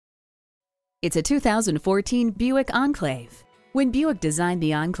It's a 2014 Buick Enclave. When Buick designed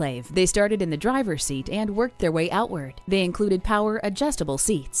the Enclave, they started in the driver's seat and worked their way outward. They included power adjustable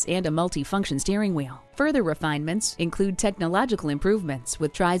seats and a multi-function steering wheel. Further refinements include technological improvements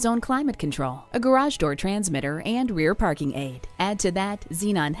with tri-zone climate control, a garage door transmitter, and rear parking aid. Add to that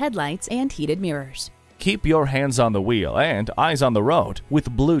xenon headlights and heated mirrors. Keep your hands on the wheel and eyes on the road with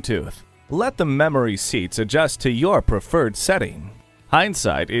Bluetooth. Let the memory seats adjust to your preferred setting.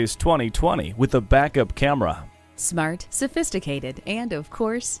 Hindsight is 20/20 with a backup camera. Smart, sophisticated, and of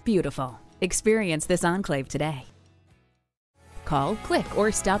course, beautiful. Experience this Enclave today. Call, click,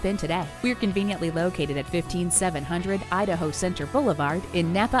 or stop in today. We're conveniently located at 15700 Idaho Center Boulevard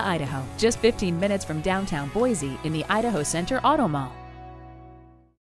in Nampa, Idaho, just 15 minutes from downtown Boise in the Idaho Center Auto Mall.